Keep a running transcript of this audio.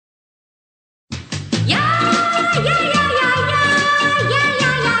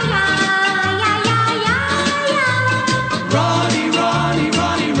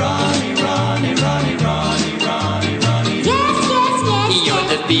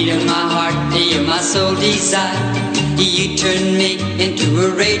beat of my heart, you're my sole desire. You turn me into a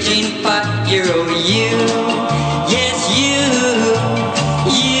raging fire. Oh, you, yes, you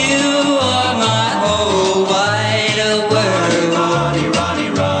are my whole wide world. Ronnie, Ronnie,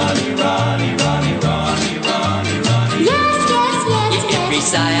 Ronnie, Ronnie, Ronnie, Ronnie, Ronnie, Ronnie. Yes, yes, yes, yes. Every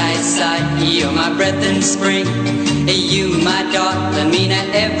sigh I sigh, you're my breath in spring. You, my darling, mean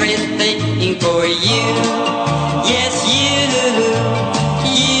everything for you. Yes, you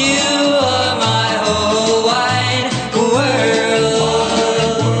are my whole wide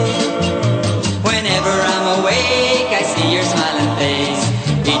world. Whenever I'm awake, I see your smiling face,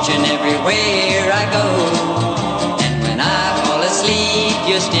 each and everywhere I go. And when I fall asleep,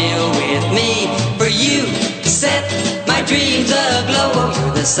 you're still with me. For you set my dreams aglow.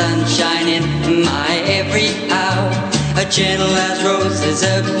 You're the sunshine in my every hour. Gentle as roses,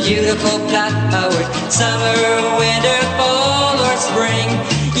 a beautiful flower. Summer, winter, fall, or spring.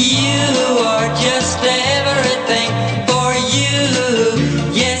 You are just everything for you.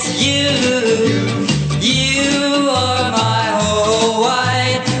 Yes, you are my whole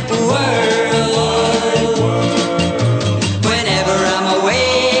wide world. Whenever I'm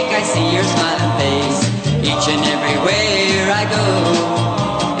awake, I see your smiling face, each and everywhere I go.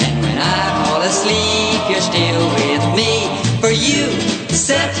 And when I fall asleep, you're still with me. For you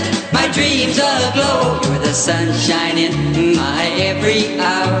set my dreams aglow. You're the sunshine in my every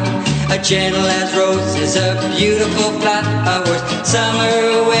hour. Gentle as roses, a beautiful flowers.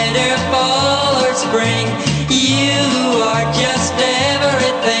 Summer, winter, fall.